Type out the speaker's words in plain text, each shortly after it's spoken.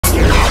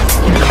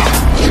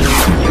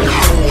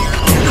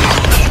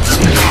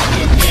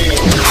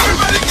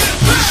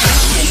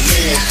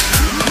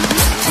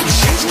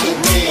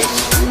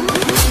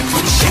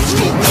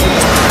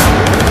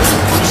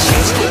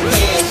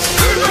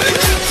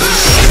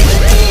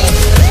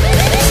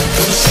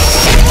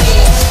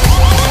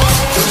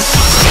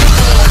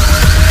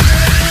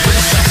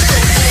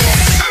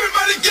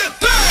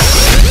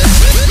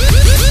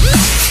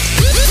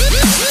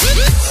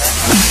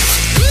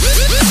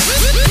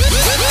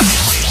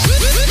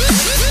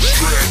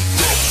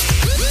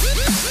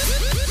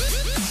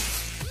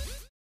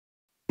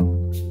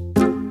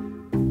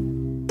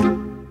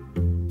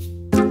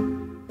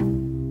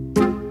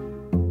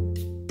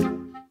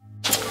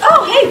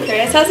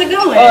guys, how's it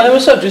going? Hey,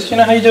 what's up,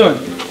 Justina? How you doing?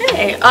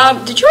 Hey,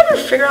 did you ever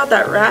figure out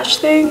that rash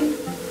thing?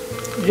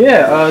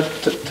 Yeah,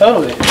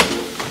 totally.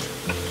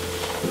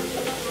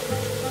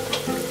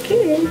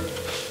 Okay.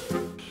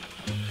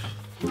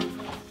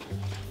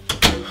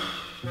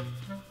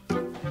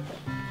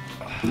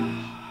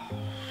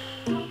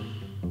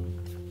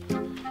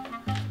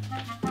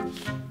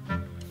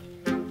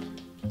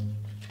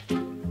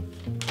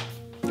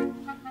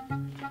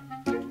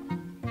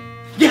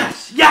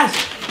 Yes! Yes!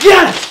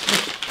 Yes!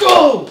 Let's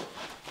go!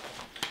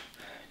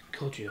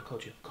 Coach you.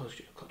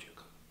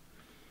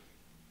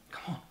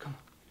 Come on.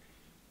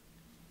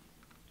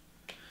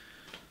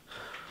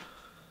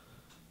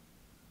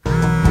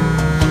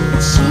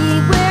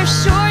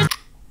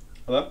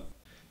 Hello?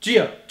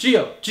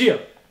 Gio.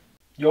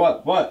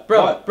 Yo, what?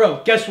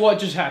 Bro, guess what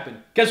just happened?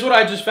 Guess what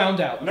I just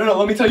found out? No,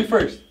 let me tell you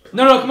first.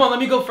 No, come on, let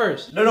me go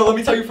first. No, let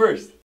me tell you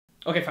first.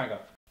 Okay, fine, go.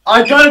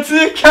 I got into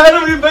the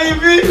academy,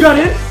 baby! You got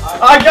in?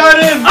 I got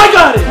in! I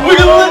got it! We're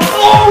going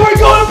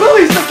to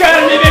police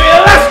academy, baby!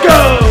 Let's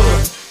go!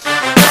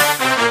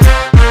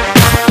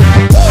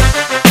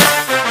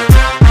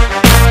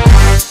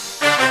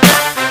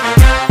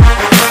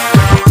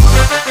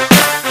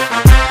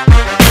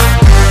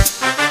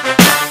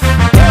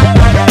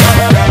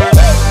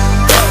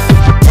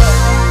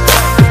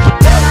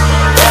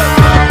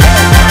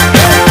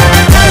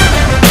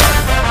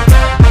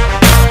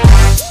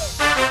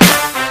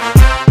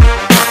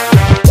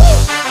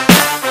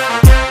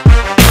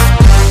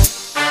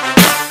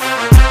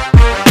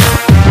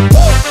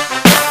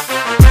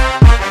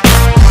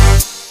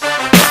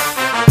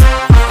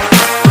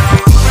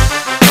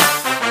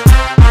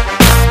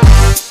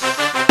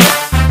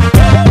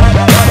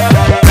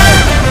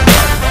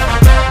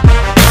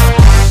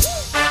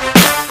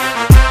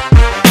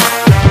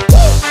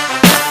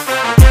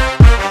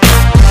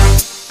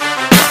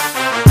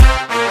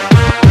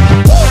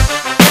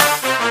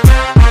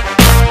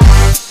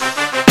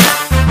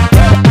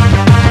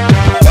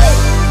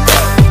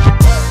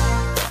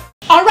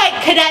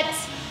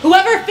 Cadets,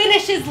 whoever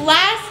finishes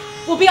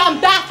last will be on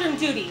bathroom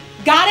duty.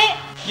 Got it?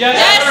 Yes,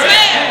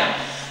 ma'am!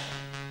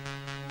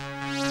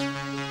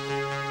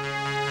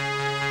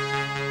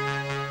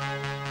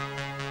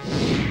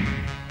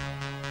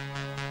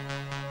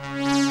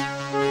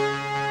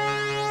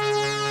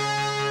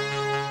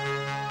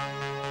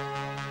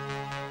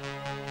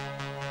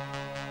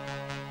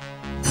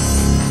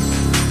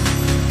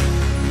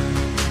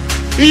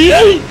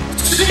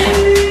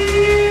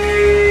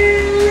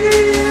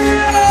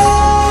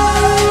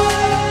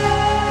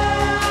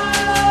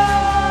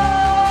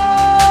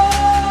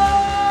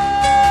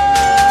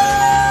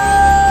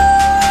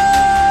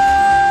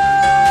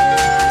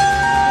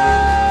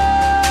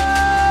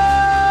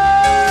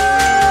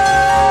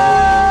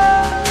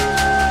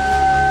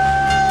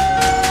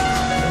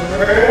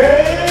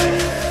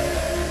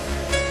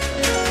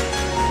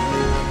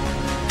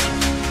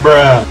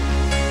 Bruh.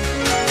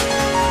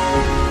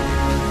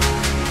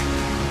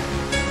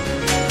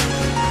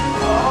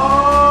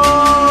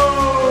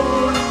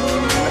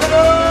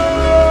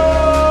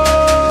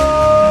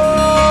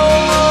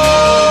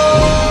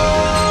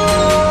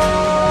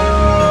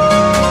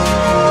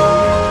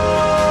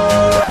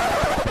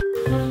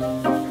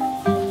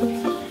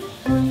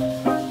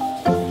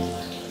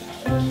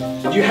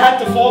 You had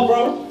to fall,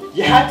 bro.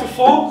 You had to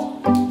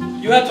fall.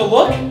 You had to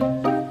look.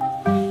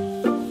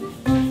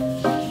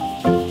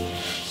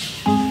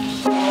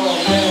 Oh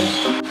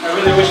man, I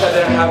really wish I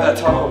didn't have that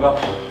Taco Bell.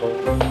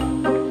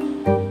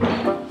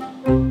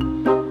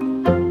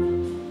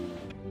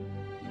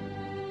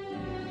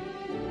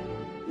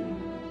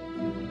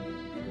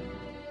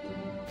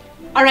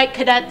 All right,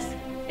 cadets,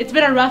 it's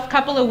been a rough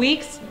couple of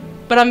weeks,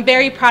 but I'm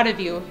very proud of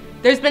you.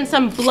 There's been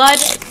some blood,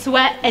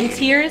 sweat, and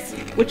tears,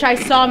 which I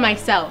saw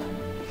myself.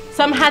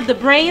 Some had the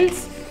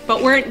brains,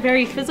 but weren't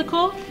very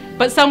physical,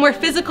 but some were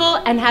physical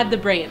and had the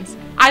brains.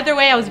 Either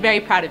way, I was very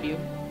proud of you.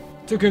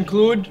 To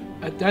conclude,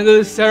 at the end of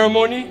this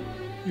ceremony,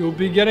 you'll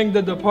be getting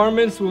the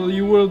departments where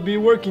you will be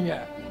working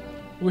at.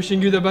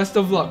 Wishing you the best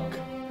of luck.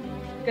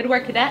 Good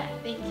work, cadet.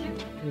 Thank you.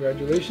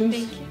 Congratulations.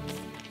 Thank you.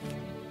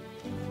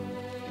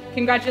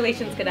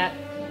 Congratulations, cadet.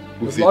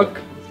 Good luck.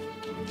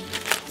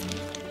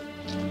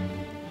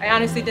 I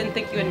honestly didn't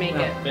think you would make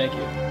it. Thank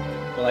you.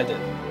 Well, I did.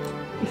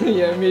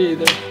 Yeah, me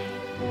either.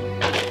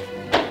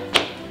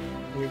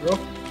 Here you go.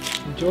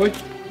 Enjoy.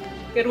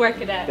 Good work,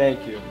 cadet.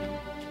 Thank you.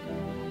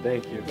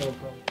 Thank you. No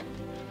problem.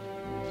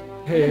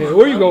 Hey,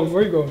 where are you going?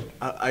 Where are you going?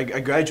 I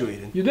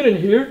graduated. You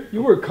didn't hear?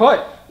 You were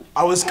cut.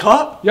 I was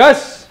cut?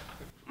 Yes!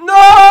 No!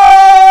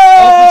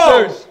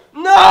 Officers!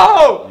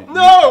 No!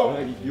 No!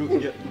 You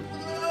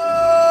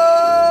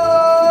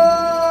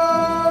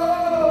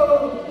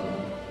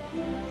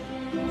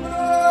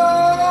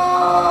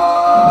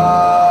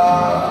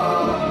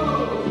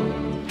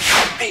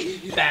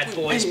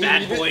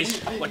Bad boys,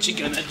 what you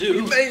gonna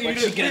do?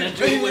 What you gonna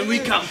do when we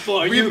come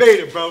for you? We made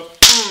it, bro.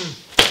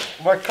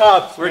 We're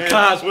cops. We're man.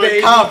 cops, We're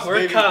baby. cops. We're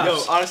baby. cops.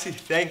 Yo, honestly,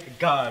 thank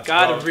God.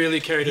 God bro. really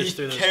carried us He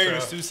through this. carried bro.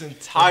 us through this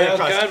entire Without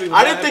process. God, we would I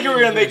not didn't think you have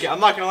were gonna been make it. I'm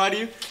not gonna lie to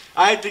you.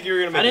 I didn't think you were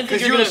gonna make I it didn't think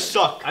because you you were would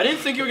suck. I didn't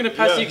think you were gonna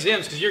pass Yeah. the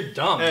exams because you're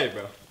dumb. Hey,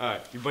 bro. All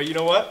right, but you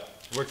know what?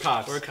 We're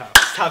cops. We're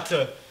cops.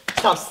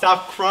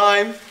 Stop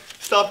crime.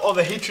 Stop all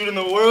the hatred in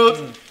the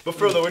world. But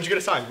for real though, where'd you get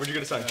a sign? Where'd you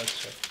get a sign?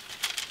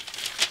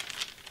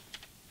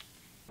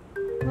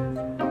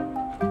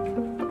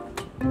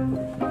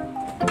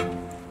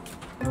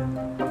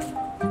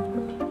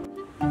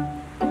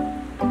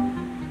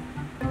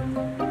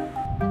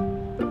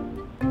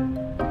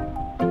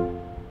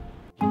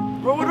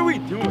 Bro, what are we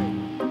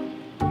doing?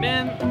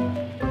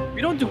 Man,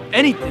 we don't do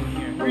anything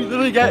here. We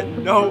literally get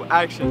no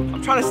action.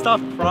 I'm trying to stop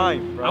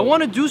crime, bro. I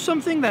want to do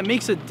something that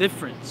makes a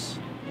difference.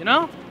 You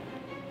know?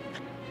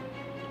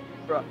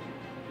 Bro,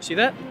 you see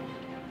that?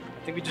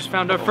 I think we just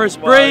found our first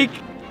my. break.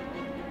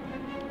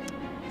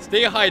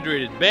 Stay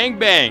hydrated. Bang,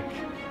 bang.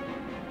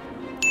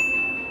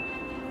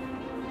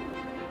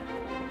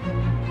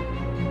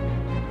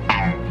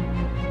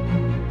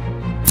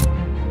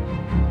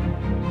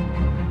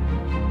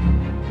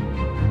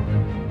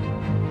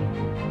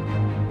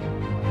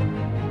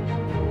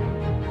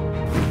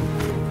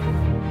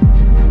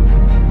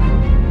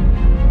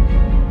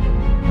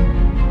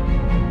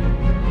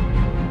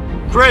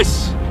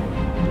 Chris!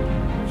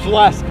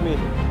 Flask me.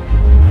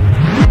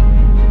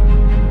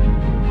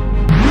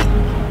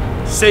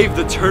 Save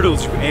the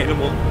turtles, you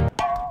animal.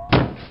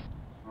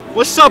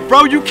 What's up,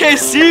 bro? You can't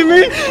see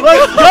me?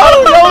 Let's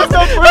go! Yo, it's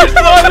the first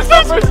one! It's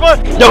the first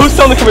one! Yo, who's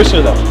telling the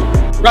commissioner,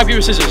 though? Rock,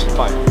 paper, scissors.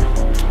 Fine.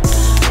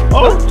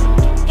 Oh!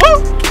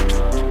 Oh!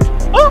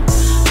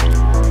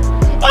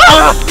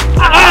 Oh!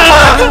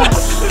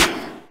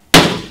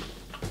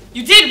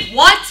 You did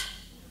what?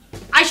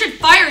 I should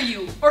fire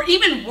you, or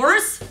even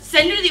worse,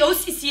 send you to the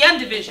OCCM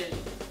division.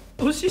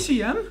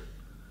 OCCM?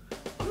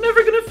 I'm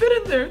never gonna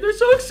fit in there. They're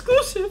so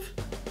exclusive.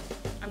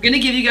 I'm gonna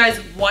give you guys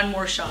one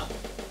more shot.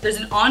 There's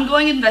an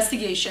ongoing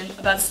investigation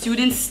about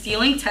students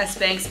stealing test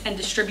banks and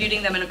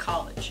distributing them in a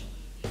college.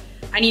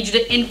 I need you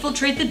to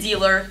infiltrate the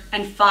dealer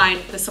and find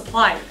the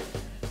supplier.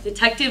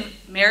 Detective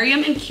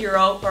Miriam and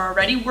Kiro are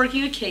already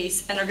working a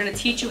case and are gonna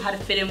teach you how to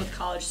fit in with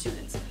college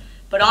students.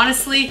 But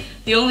honestly,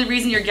 the only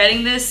reason you're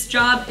getting this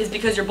job is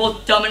because you're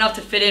both dumb enough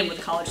to fit in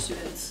with college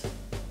students.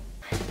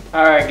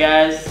 Alright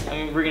guys,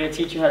 we're gonna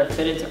teach you how to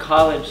fit into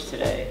college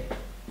today.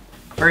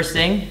 First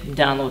thing,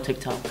 download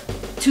TikTok.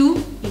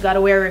 2, you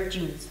gotta wear ripped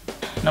jeans.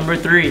 Number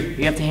 3,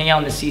 you have to hang out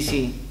in the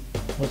CC,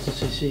 What's the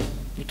CC?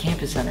 the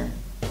campus center.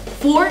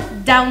 4,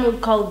 download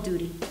Call of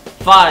Duty.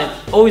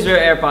 5, always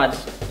wear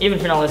AirPods, even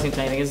if you're not listening to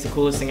anything. It's the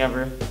coolest thing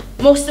ever.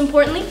 Most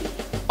importantly,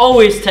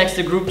 Always text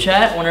the group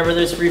chat whenever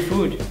there's free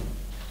food.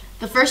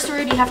 the first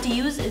word you have to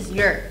use is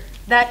your.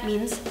 That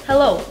means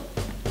hello.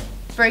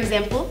 For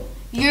example,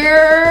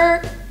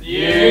 your.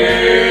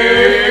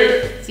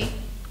 See?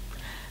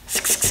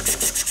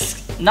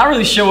 Not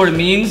really sure what it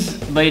means,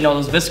 but you know,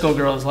 those Visco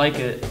girls like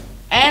it.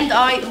 And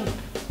I.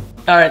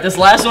 Alright, this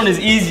last one is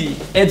easy.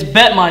 It's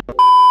bet my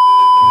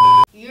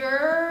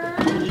Your.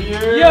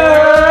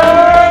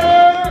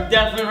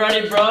 Definitely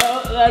ready, bro.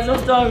 That's what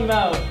I'm talking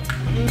about.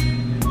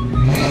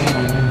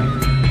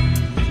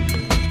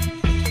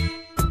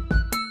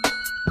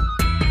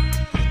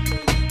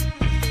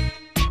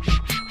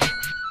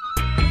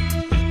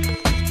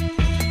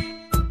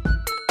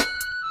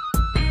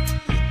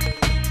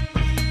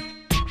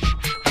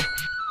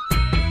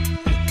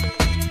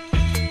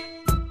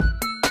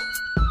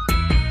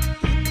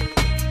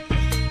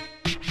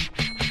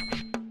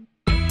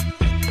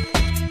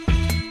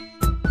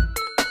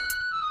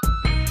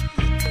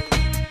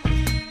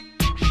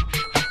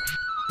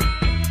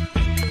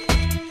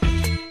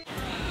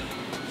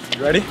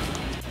 You ready?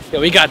 Yeah,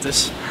 we got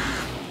this.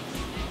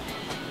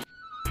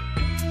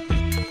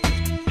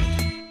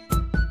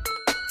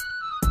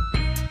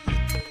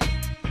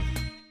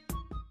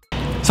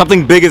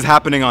 Something big is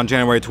happening on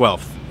January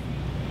 12th.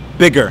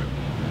 Bigger.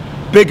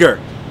 Bigger.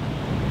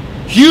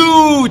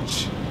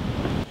 Huge!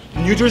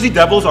 New Jersey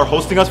Devils are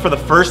hosting us for the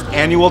first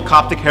annual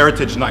Coptic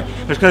Heritage Night.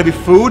 There's gonna be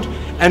food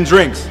and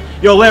drinks.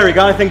 Yo, Larry,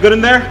 got anything good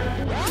in there?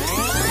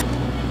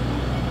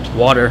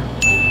 Water.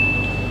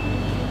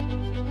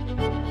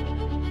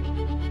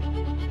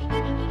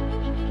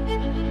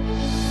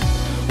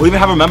 We'll even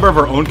have a member of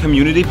our own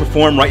community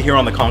perform right here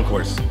on the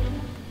concourse.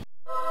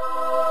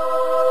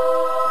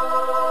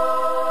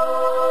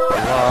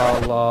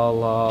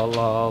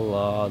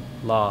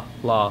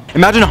 La.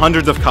 Imagine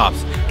hundreds of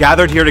cops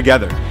gathered here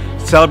together,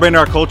 celebrating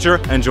our culture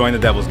and enjoying the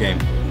Devils game.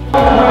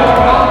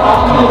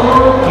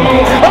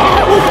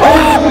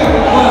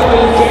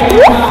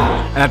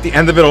 And at the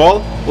end of it all,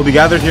 we'll be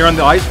gathered here on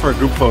the ice for a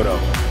group photo.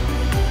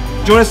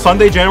 Join us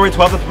Sunday, January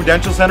 12th at the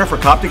Prudential Center for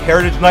Coptic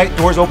Heritage Night.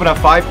 Doors open at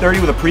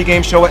 5:30 with a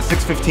pregame show at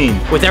 6:15.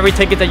 With every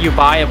ticket that you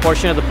buy, a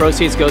portion of the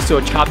proceeds goes to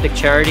a Coptic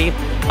charity.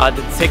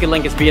 The ticket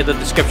link is via the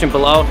description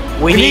below.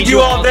 We need you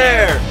all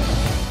there!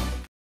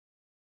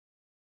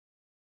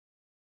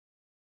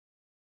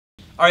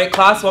 All right,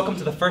 class, welcome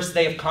to the first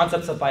day of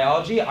Concepts of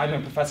Biology. I'm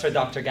your professor,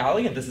 Dr.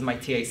 Galley, and this is my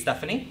TA,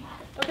 Stephanie.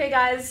 Okay,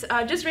 guys,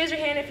 just raise your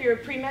hand if you're a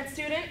pre-med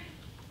student.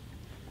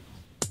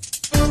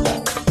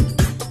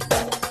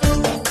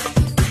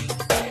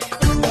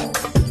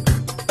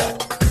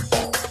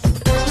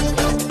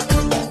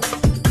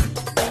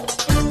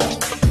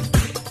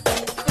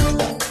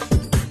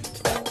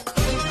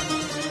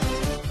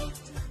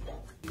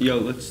 Yo,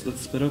 let's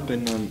split up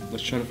and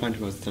let's try to find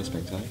who has the test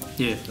bank, right?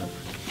 Yeah.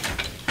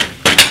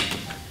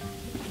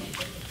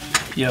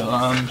 Yo,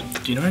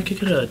 do you know where I could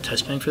get a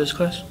test bank for this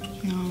class?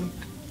 No.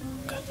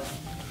 Okay.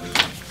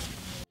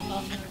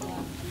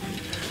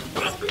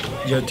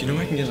 Yo, do you know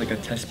where I can get like a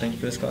test bank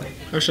for this class?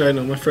 Actually, I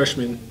know, my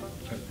freshman.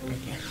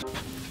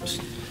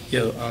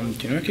 Yo, do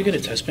you know where I could get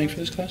a test bank for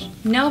this class?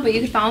 No, but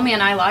you can follow me on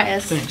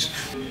iLias. Thanks.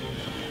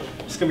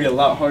 It's gonna be a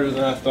lot harder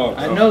than I thought,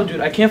 bro. I know,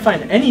 dude. I can't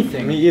find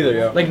anything. Me either,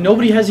 yo. Like,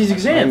 nobody has these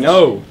exams. I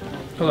know.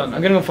 Hold on,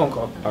 I'm getting a phone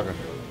call. Okay.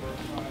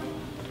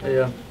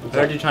 Hey, I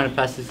heard you're trying to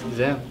pass this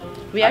exam.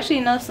 We actually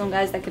know some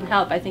guys that can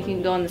help. I think you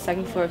can go on the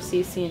second floor of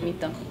CC and meet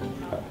them.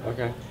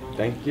 Okay.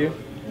 Thank you.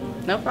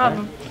 No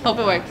problem. Hope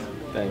it works.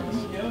 Thanks.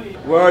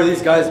 Where are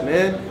these guys,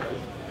 man?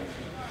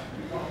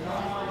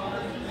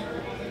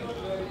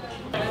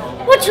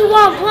 What you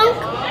want, punk?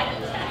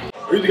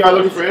 Are you the guy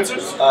looking for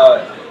answers?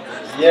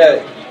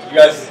 Yeah. You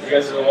guys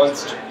are the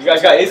ones. You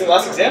guys got A's in the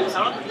last exams?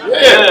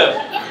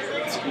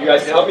 Yeah. You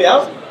guys can help me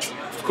out?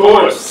 Of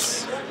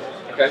course.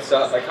 Okay. So,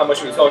 like, how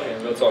much are we talking?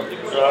 Real talk.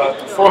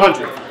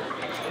 400.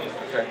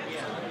 Okay.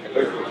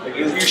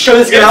 You sure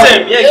this is gonna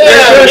help? Yeah. Give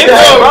it to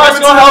him, bro. It's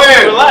gonna help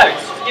him. Relax.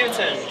 Just give it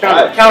to him.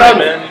 Count it,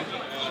 man.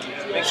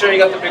 Make sure you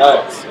got the big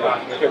bucks.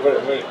 Okay.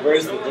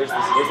 Where's the answer?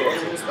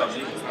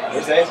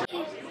 Where's the answer?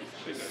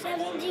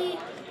 70.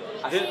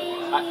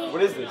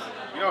 What is this?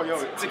 Yo,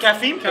 it's a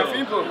caffeine pill.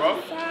 Caffeine pill, bro.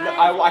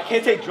 No, I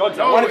can't take drugs.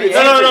 I want to be.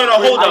 No.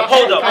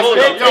 Hold up.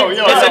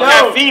 It's a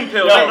caffeine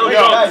pill.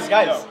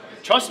 Guys.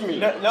 Trust me.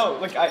 No,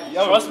 look,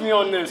 trust me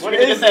on this. What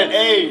You're gonna is get that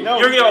it? A.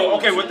 No.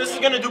 Okay, what this is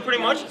gonna do pretty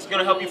much, it's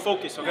gonna help you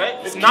focus, okay?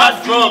 It's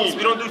not drugs.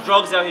 We don't do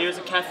drugs out here. It's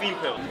a caffeine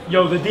pill.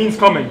 Yo, the dean's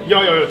coming.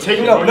 Yo, take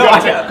it. No,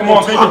 I can't. Come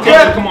on, take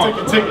it. Come on.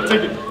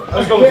 Take it.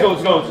 Let's go.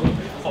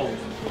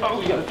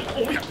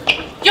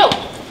 Yo,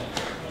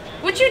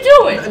 what you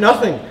doing?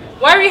 Nothing.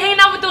 Why are you hanging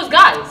out with those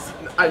guys?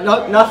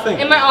 Nothing.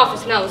 In my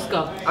office now. Let's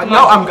go.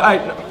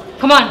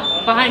 Come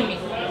on, behind me.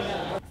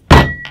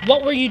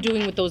 What were you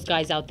doing with those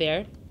guys out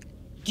there?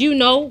 Do you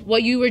know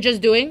what you were just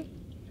doing?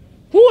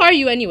 Who are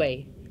you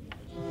anyway?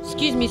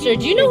 Excuse me, sir.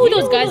 Do you know who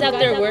those guys out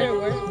there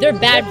were? They're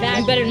bad.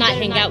 You better not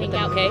hang out with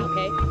them, okay?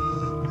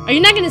 Are you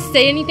not gonna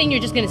say anything?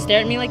 You're just gonna stare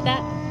at me like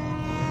that?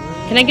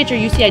 Can I get your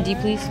UCID,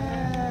 please?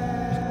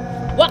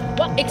 What?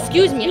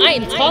 Excuse me. I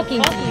am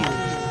talking to you.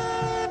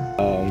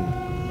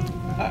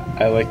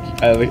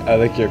 I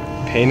like your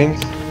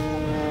paintings.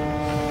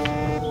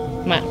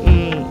 My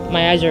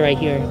eyes are right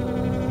here.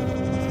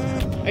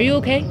 Are you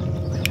okay?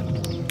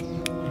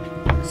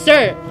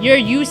 Sir, your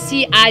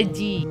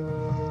UCID.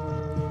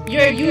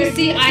 Your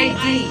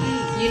UCID.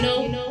 You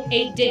know,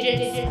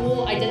 8-digit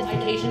school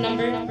identification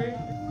number.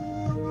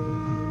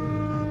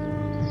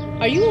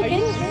 Are you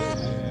okay?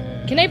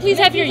 Can I please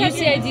have your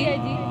UCID?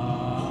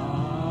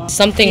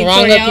 Something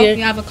wrong up here?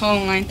 You have a call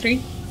on line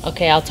 3.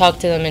 Okay, I'll talk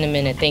to them in a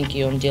minute. Thank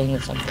you. I'm dealing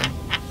with something.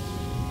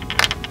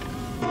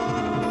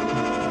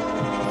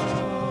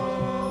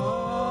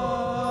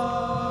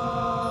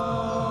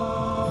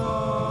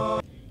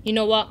 You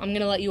know what? I'm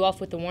gonna let you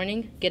off with a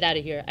warning. Get out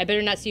of here. I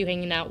better not see you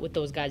hanging out with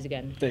those guys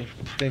again.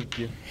 Thank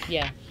you.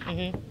 Yeah.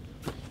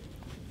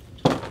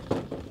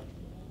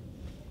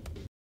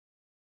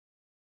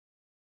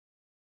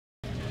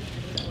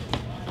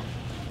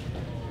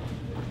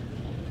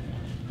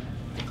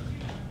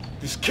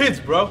 These kids,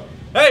 bro.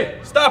 Hey,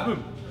 stop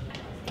him.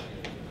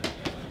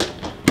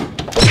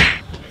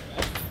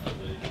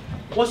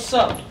 What's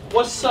up?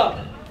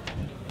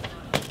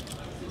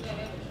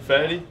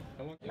 Ferry.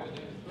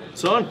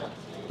 Son,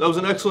 that was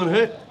an excellent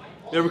hit.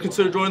 You ever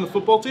consider joining the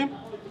football team?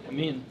 I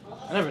mean,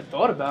 I never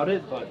thought about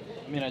it, but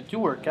I mean, I do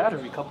work out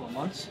every couple of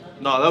months.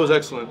 No, that was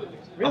excellent.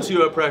 Really? I'll see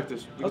you at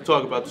practice. We can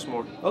talk about this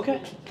more.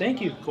 Okay, thank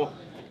you. Cool.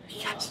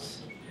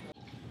 Yes.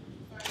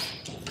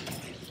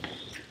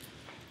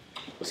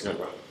 What's good,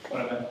 bro?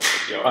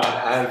 Yo,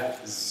 I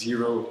have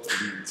 0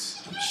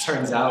 leads. It just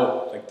turns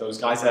out, like, those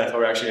guys that I thought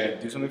were actually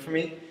gonna do something for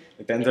me,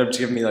 like, they ended up just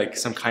giving me, like,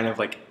 some kind of,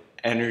 like,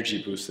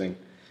 energy boosting.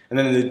 And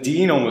then the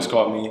dean almost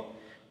caught me,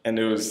 and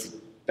it was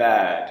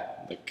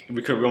bad. Like,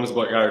 we almost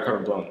got our cover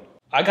blown.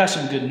 I got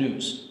some good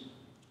news.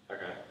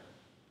 Okay.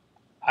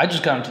 I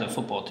just got into the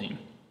football team.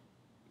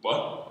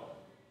 What?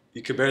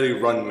 You could barely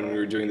run when we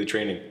were doing the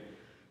training.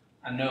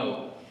 I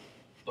know,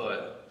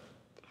 but...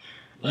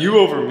 Like, you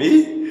over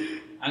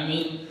me?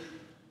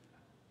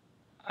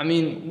 I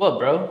mean, what,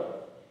 bro?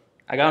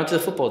 I got into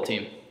the football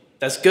team.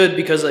 That's good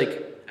because,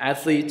 like,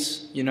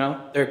 athletes, you know,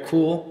 they're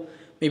cool.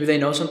 Maybe they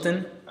know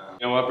something.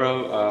 You know what,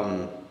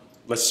 bro?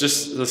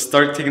 Let's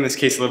start taking this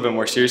case a little bit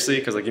more seriously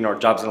because, like, you know, our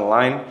job's on the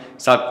line.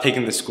 Stop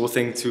taking the school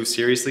thing too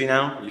seriously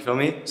now. You feel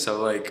me?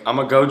 So, like, I'm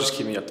gonna go. Just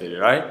keep me updated,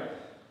 all right?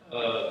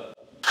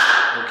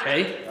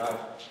 Okay.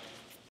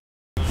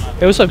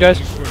 Hey, what's up, guys?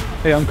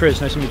 Hey, I'm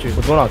Chris. Nice to meet you.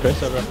 What's going on,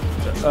 Chris? What's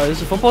up, bro? This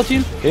is a football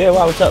team? Yeah,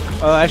 wow, what's up?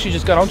 I actually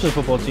just got onto the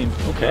football team.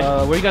 Okay.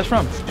 Where you guys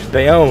from?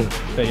 Bayonne.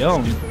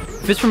 Bayonne.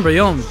 If it's from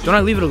Bayonne, don't I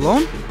leave it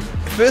alone?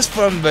 If it's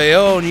from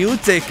Bayonne, you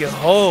take it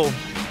home.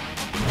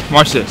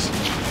 Watch this.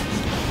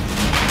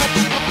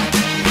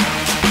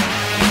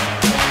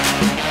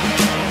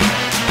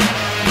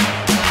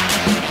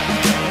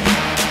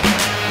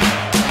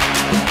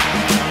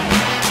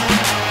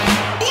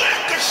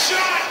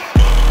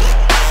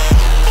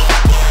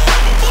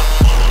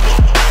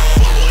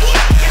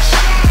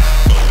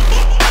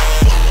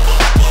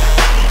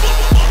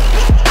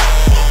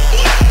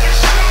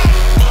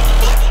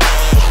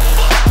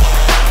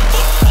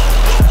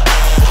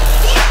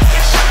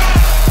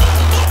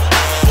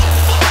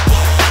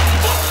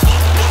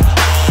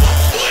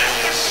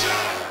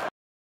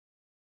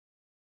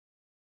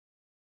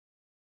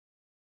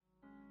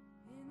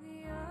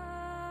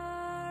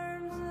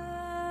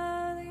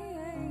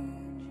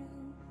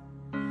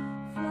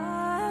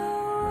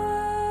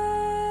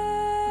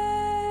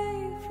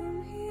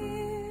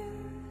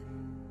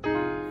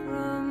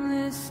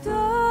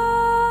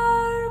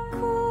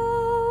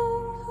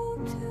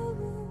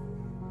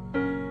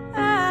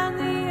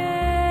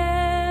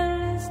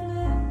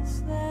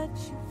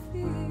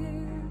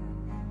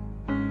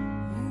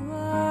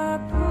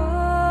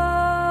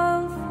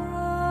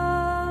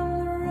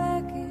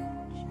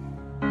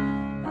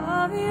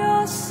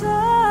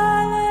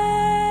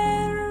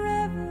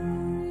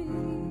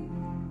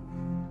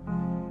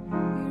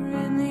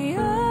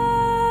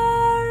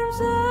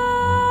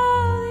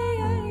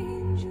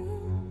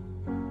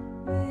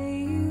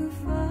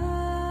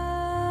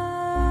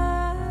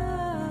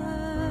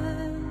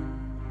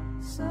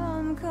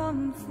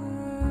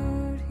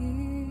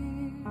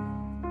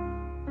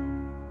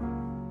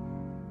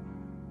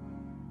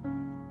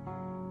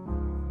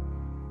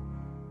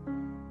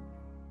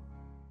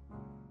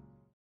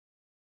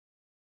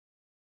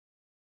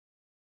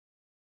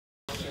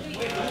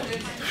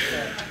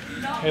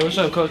 Hey, what's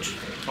up, Coach?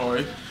 How are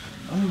you?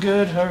 I'm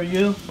good. How are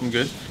you? I'm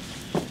good.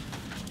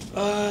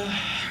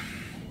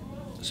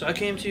 So I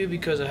came to you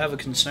because I have a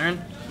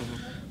concern.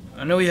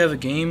 I know we have a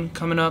game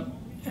coming up,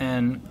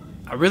 and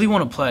I really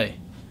want to play.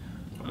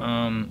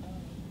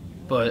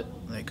 But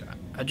like,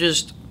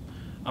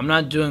 I'm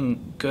not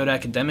doing good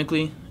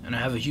academically, and I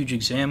have a huge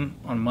exam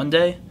on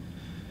Monday.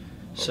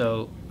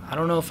 So I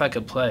don't know if I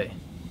could play.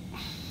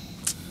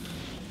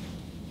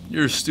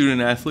 You're a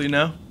student athlete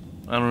now.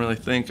 I don't really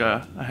think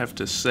I have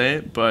to say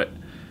it, but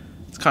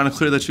it's kind of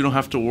clear that you don't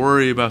have to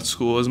worry about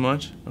school as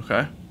much,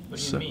 okay? What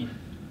do you mean?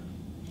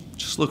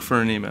 Just look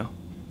for an email,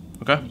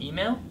 okay? An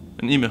email?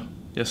 An email,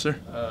 yes, sir.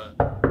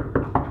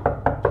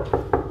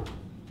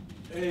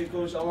 Hey,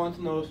 Coach, I want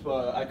to know if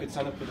I could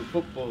sign up for the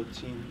football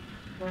team.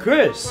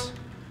 Chris,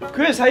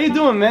 how you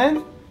doing,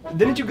 man?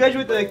 Didn't you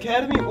graduate the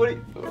academy?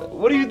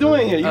 What are you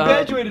doing here? You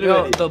graduated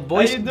already.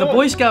 The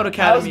Boy Scout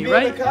Academy,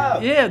 right?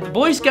 Yeah, the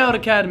Boy Scout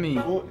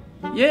Academy.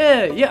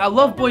 Yeah, I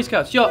love Boy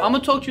Scouts. Yo, I'm gonna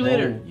talk to you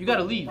later. You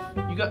gotta leave.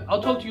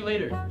 I'll talk to you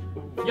later.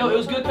 Yo, it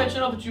was good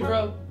catching up with you,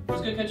 bro. It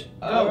was good catching.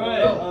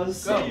 Alright, I'll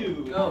see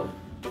you. Go.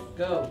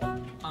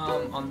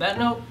 On that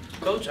note,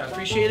 Coach, I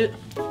appreciate it.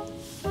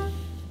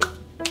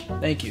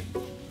 Thank you.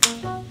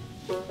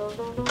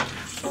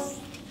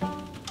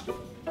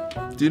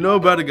 Do you know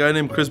about a guy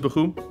named Chris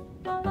Bahoum?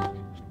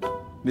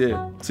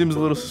 Yeah, seems a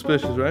little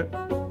suspicious, right?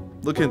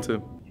 Look into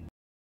him.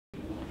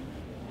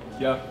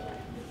 Yeah.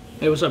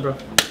 Hey, what's up, bro?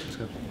 What's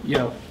good?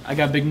 Yo, I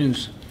got big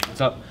news. What's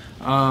up?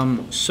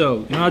 So,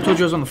 you know how I told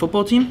you I was on the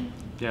football team?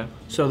 Yeah.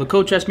 So the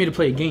coach asked me to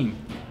play a game.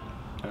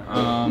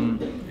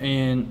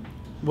 And,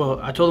 well,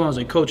 I told him, I was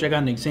like, Coach, I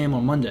got an exam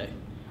on Monday.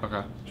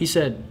 Okay. He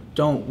said,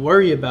 don't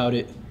worry about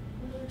it.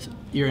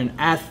 You're an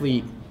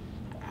athlete.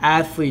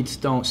 Athletes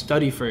don't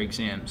study for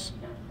exams.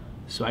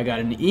 So I got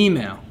an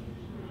email.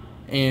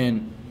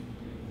 And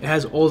it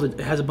has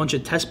a bunch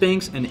of test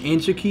banks and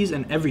answer keys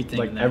and everything.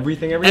 Like in there.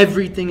 everything?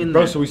 Everything in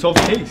Bro, there. so we solved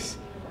the case.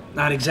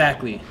 Not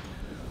exactly.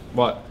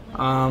 What?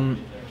 I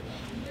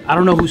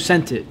don't know who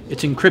sent it.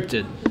 It's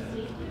encrypted.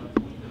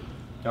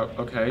 Oh,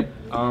 okay.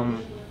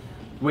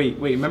 Wait,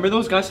 remember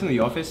those guys in the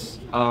office?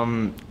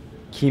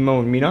 Kimo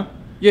and Mina?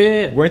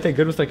 Yeah. Weren't they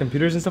good with like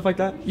computers and stuff like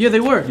that? Yeah,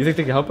 they were. You think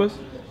they can help us?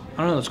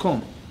 I don't know, let's call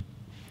him.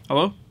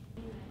 Hello?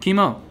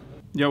 Kimo.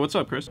 Yeah, what's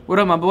up, Chris? What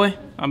up, my boy?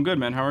 I'm good,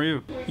 man. How are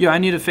you? Yo, I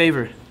need a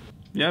favor.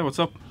 Yeah, what's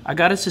up? I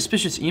got a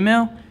suspicious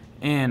email,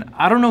 and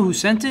I don't know who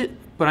sent it,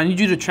 but I need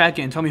you to track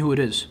it and tell me who it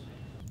is.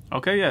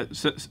 Okay, yeah,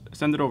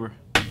 send it over.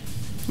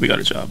 We got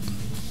a job.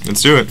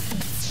 Let's do it.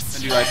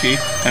 Send you IP,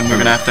 and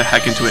we're gonna have to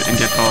hack into it and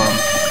get a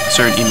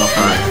certain email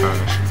from it.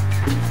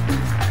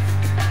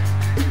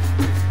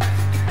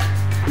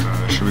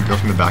 Should we go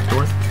from the back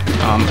door?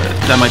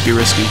 That might be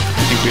risky.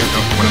 I think we have to.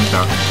 One in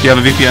town. Do you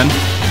have a VPN?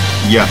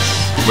 Yes.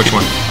 Which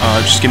one?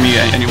 Just give me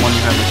any one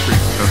you have that's free.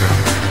 Okay.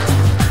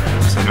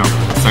 Say no.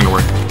 It's not gonna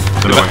work.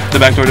 The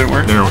back door didn't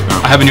work? No.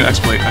 I have a new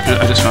exploit.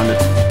 I just found it.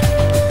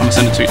 I'm gonna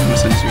send it to you.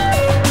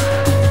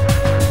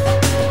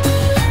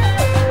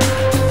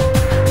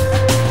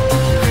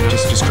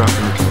 drop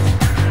in the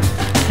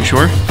kids. You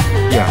sure?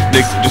 Yeah,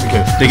 just in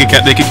case. They could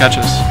catch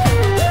us.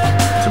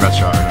 It's your best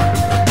shot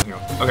right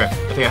now. Okay,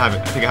 I think I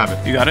have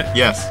it. You got it?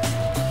 Yes.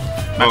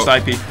 Match the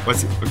IP. Let's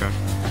see. Okay.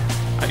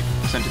 I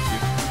sent it to you.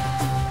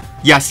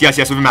 Yes,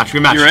 we match.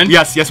 You're in?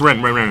 Yes, we're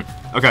in.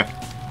 Okay.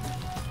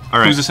 All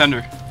right. Who's the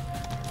sender?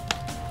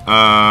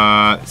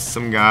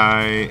 Some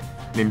guy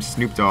named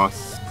Snoop Dogg.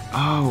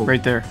 Oh.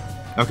 Right there.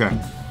 Okay.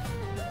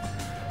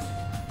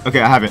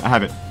 Okay, I have it.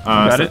 You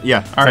got it?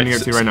 Yeah. All right. Sending it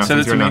to you right now.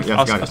 Send it to me. Yes,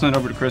 got I'll it. send it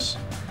over to Chris.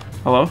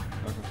 Hello?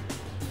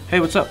 Hey,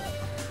 what's up?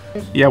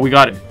 Yeah, we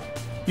got it.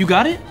 You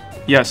got it?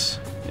 Yes.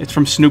 It's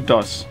from Snoop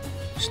Dogg.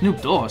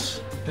 Snoop Dogg?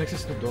 Next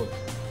is Snoop Dogg.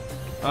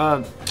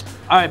 All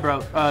right,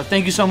 bro.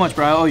 Thank you so much,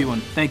 bro. I owe you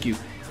one. Thank you.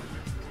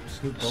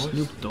 Snoop Dogg?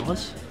 Snoop Dogg?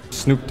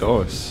 Snoop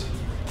Dogg.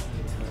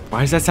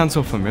 Why does that sound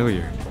so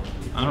familiar?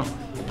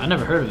 I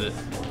never heard of it.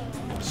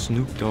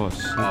 Snoop Dogg.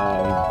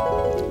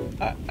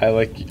 I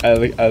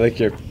like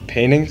your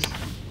paintings.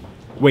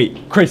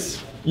 Wait,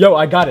 Chris. Yo,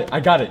 I got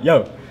it.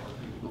 Yo.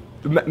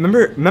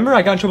 Remember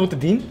I got in trouble with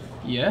the dean?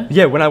 Yeah?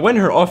 Yeah, when I went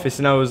in her office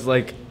and I was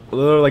like a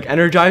little like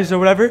energized or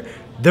whatever,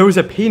 there was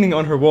a painting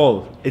on her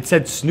wall. It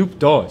said Snoop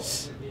Dogg.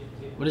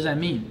 What does that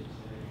mean?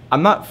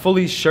 I'm not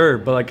fully sure,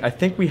 but like I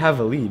think we have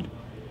a lead.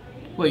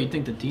 Wait, you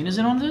think the dean is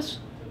in on this?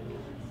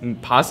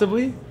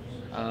 Possibly.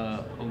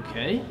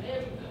 Okay.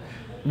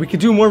 We could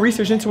do more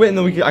research into it, and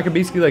then I could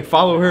basically like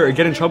follow her or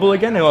get in trouble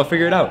again, and I'll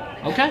figure it out.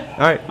 Okay. All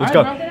right, let's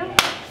go. Bro.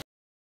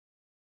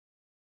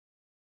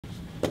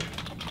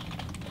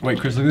 Wait,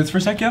 Chris, look at this for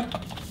a sec, yo.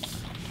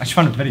 I just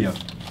found a video.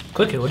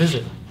 Click it. What is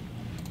it?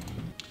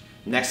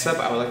 Next up,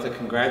 I would like to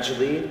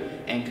congratulate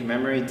and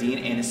commemorate Dean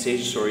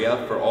Anastasia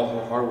Soriel for all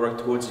her hard work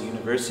towards the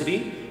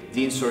university.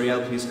 Dean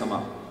Soriel, please come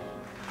up.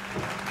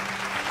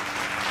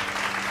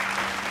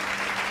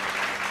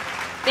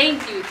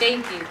 Thank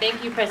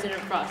you,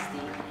 President Frosty.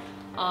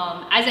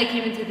 As I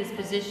came into this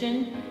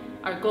position,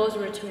 our goals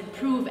were to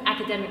improve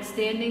academic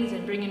standings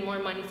and bring in more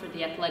money for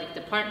the athletic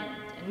department.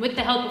 And with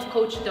the help of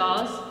Coach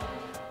Dawes,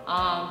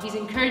 he's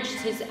encouraged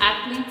his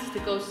athletes to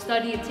go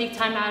study and take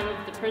time out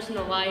of their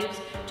personal lives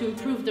to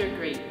improve their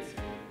grades.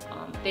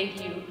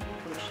 Thank you,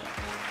 Coach,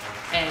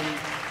 and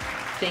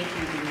thank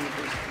you, the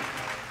university.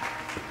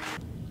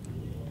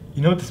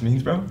 You know what this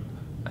means, bro?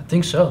 I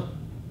think so.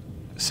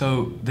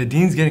 So the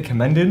dean's getting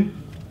commended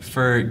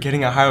for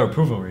getting a higher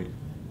approval rate.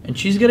 And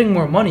she's getting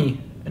more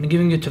money and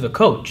giving it to the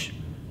coach,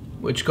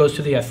 which goes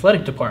to the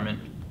athletic department.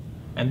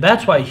 And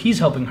that's why he's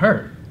helping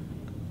her.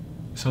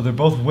 So they're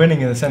both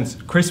winning in a sense.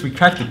 Chris, we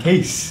cracked the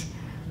case.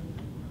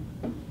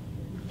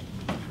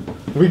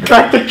 We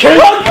cracked the case!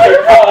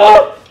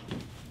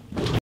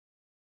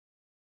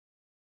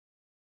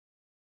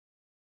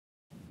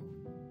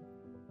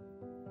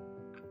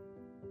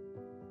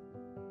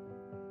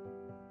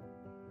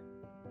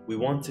 We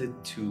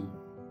wanted to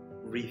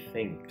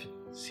rethink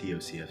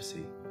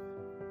COCFC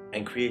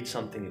and create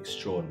something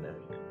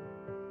extraordinary.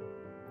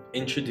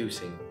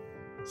 Introducing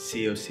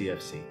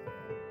COCFC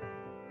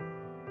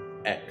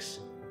X,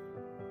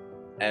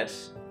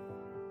 S,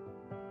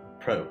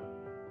 Pro,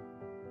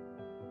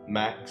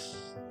 Max,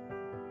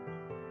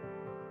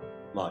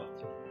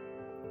 Lite.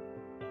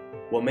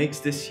 What makes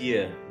this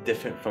year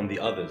different from the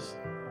others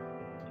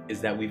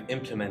is that we've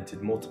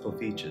implemented multiple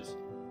features,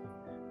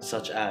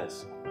 such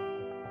as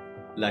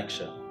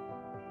lecture.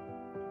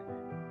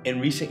 In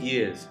recent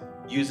years,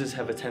 users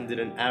have attended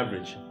an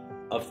average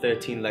of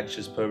 13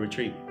 lectures per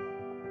retreat.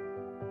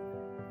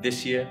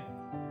 This year,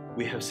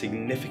 we have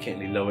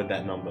significantly lowered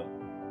that number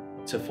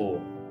to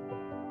 4.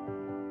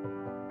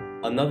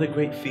 Another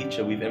great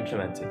feature we've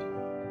implemented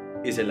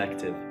is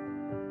elective.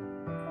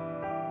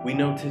 We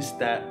noticed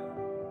that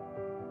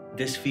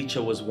this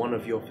feature was one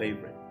of your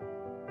favorite,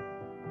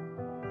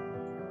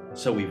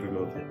 so we've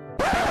removed it.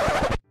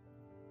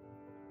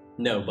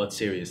 No, but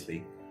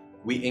seriously,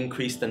 we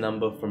increased the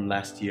number from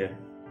last year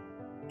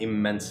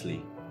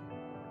immensely.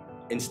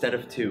 Instead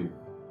of 2,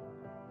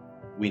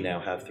 we now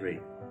have 3.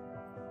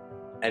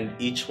 And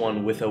each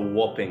one with a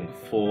whopping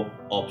 4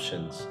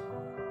 options.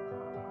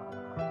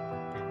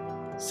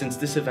 Since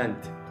this event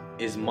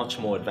is much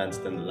more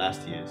advanced than the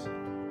last year's,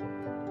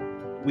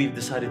 we've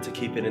decided to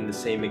keep it in the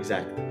same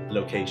exact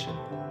location.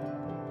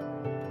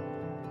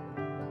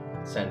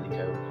 Sandy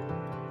Cove.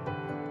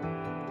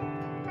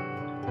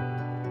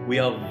 We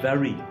are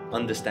very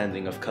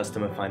understanding of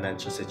customer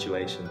financial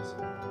situations.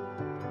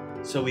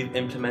 So we've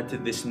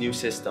implemented this new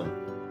system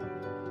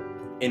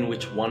in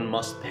which one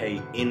must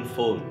pay in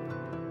full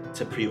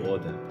to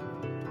pre-order,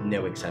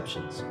 no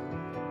exceptions.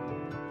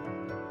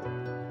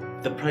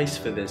 The price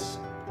for this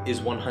is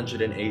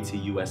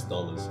 $180 US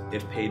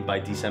if paid by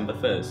December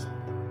 1st,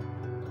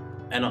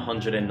 and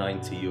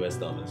 $190 US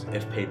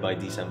if paid by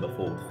December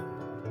 4th.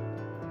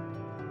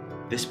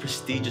 This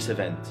prestigious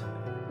event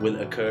will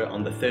occur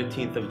on the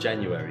 13th of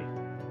January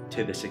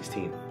to the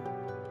 16th.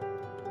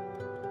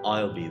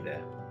 I'll be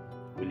there.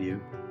 Will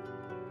you?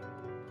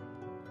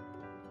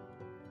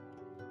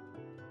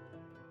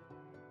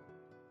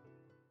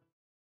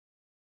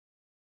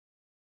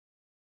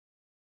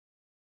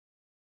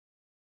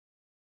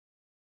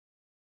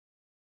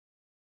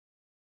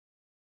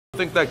 I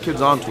think that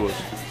kid's onto us.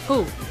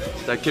 Who?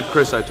 That kid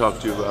Chris I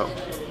talked to you about.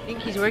 Think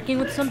he's working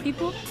with some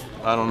people?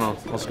 I don't know.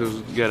 Let's go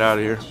get out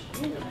of here.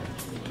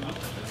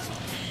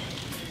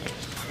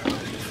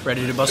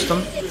 Ready to bust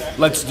them?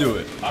 Let's do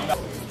it.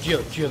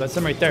 Gio, that's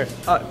them right there.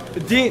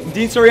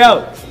 Dean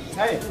Sorial.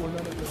 Hey.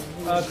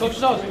 Coach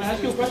Zos, can I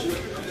ask you a question?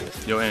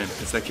 Yo, Ann,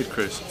 it's that kid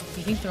Chris.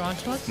 You think they're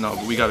onto us? No,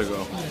 but we gotta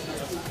go.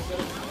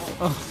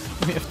 Oh,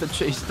 we have to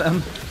chase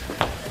them.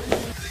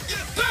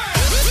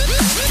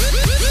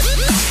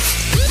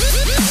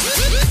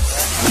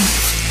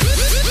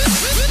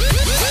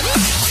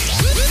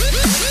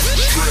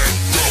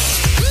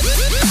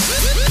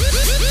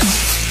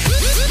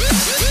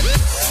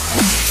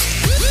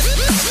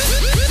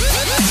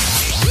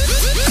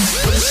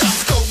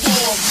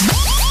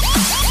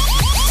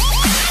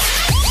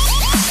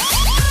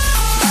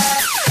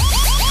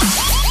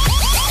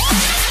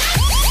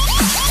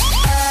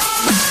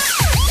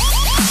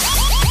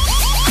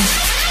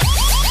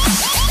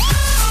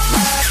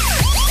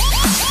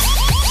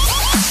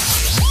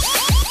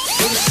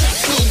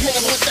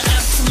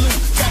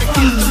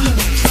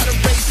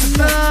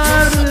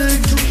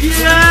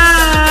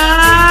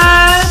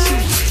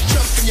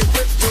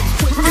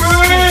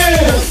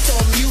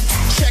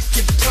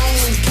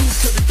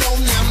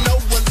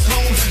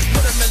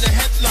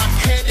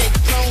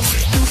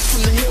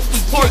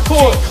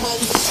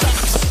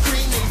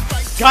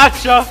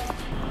 Gotcha!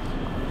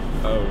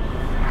 Oh.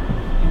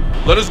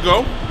 Let us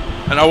go,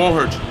 and I won't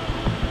hurt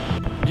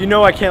you. You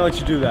know I can't let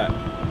you do that.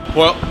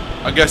 Well,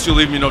 I guess you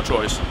leave me no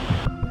choice.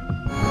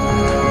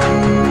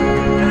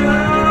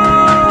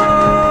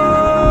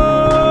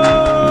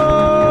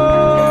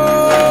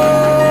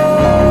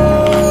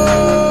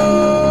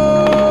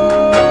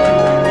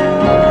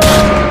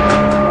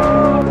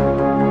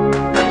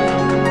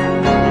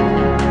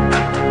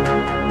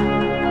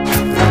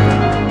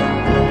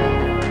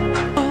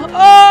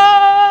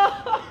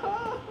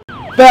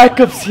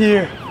 Backup's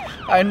here.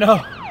 I know.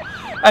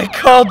 I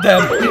called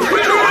them.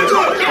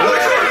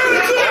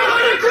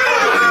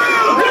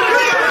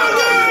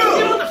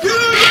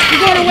 You're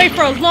going away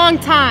for a long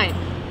time.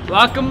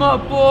 Lock them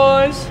up,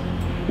 boys.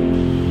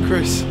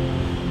 Chris,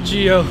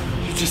 Gio,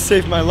 you just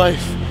saved my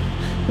life.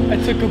 I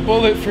took a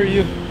bullet for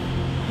you.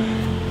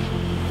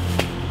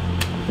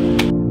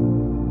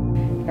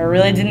 I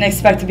really didn't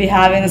expect to be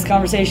having this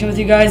conversation with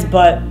you guys,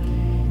 but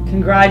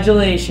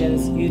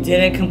congratulations, you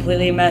didn't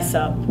completely mess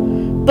up.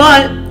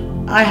 But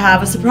I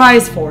have a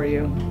surprise for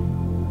you.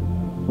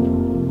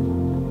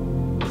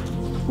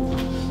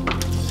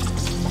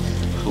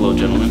 Hello,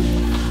 gentlemen.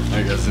 How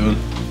you guys doing?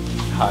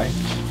 Hi.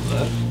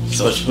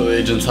 Special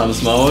Agent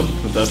Thomas Mallon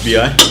with the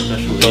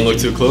FBI. Don't look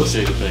too close.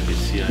 Take it back to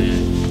CIA.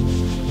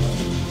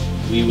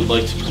 We would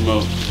like to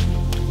promote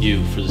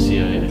you for the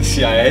CIA. The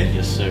CIA?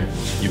 Yes, sir.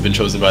 You've been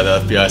chosen by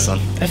the FBI, son.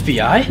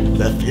 FBI?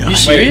 The FBI. You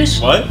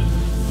serious? Wait, what?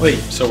 Wait.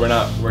 So we're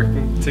not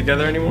working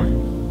together anymore?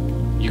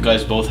 You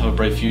guys both have a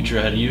bright future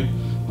ahead of you,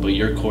 but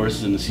your course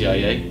is in the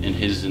CIA and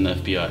his is in the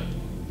FBI.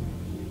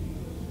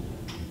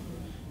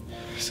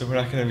 So we're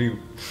not gonna be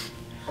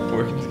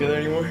working together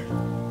anymore?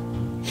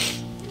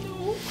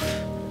 No.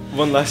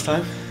 One last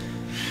time?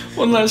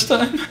 One last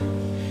time.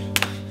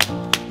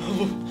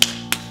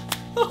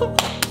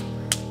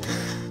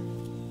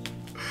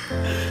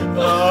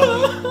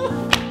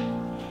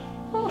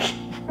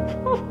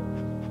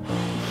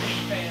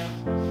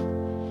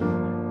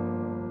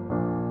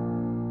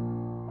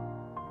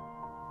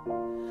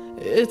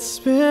 It's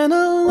been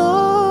a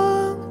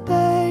long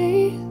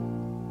day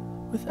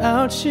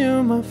without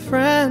you, my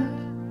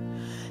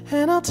friend,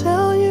 and I'll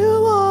tell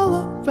you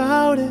all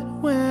about it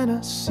when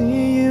I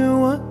see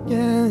you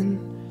again.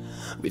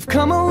 We've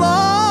come a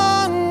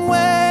long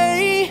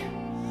way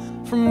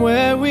from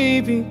where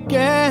we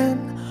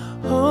began.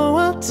 Oh,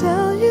 I'll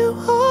tell you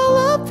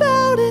all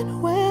about it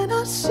when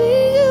I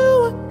see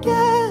you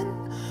again.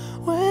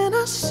 When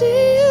I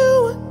see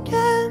you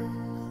again.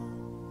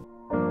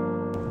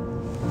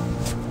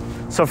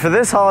 So for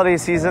this holiday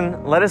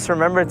season, let us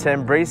remember to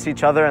embrace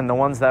each other and the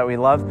ones that we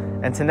love,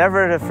 and to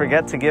never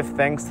forget to give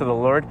thanks to the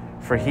Lord,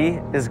 for He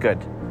is good.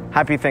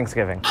 Happy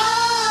Thanksgiving.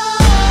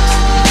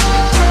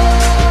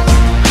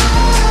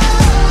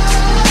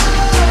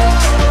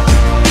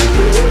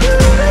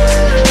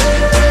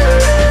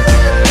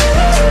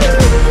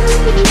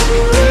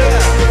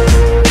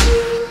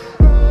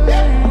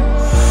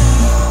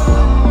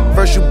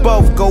 First you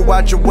both go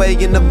out your way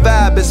and the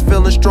vibe is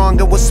feeling strong,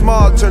 and what's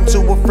small turn to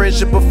a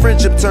friendship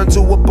turn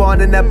to a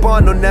bond, and that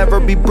bond will never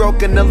be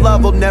broken, the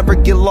love will never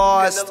get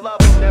lost.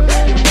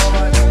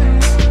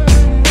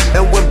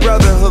 And when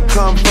brotherhood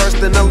come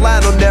first, then the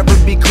line will never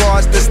be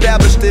crossed.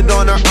 Established it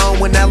on our own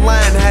when that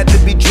line had to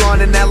be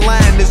drawn, and that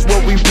line is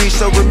what we reach,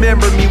 so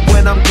remember me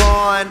when I'm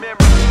gone.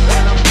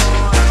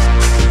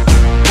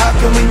 How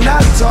can we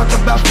not talk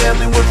about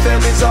family when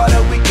family's all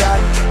that we got?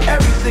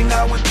 Everything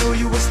I went through,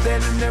 you were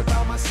standing there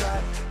by my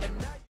side.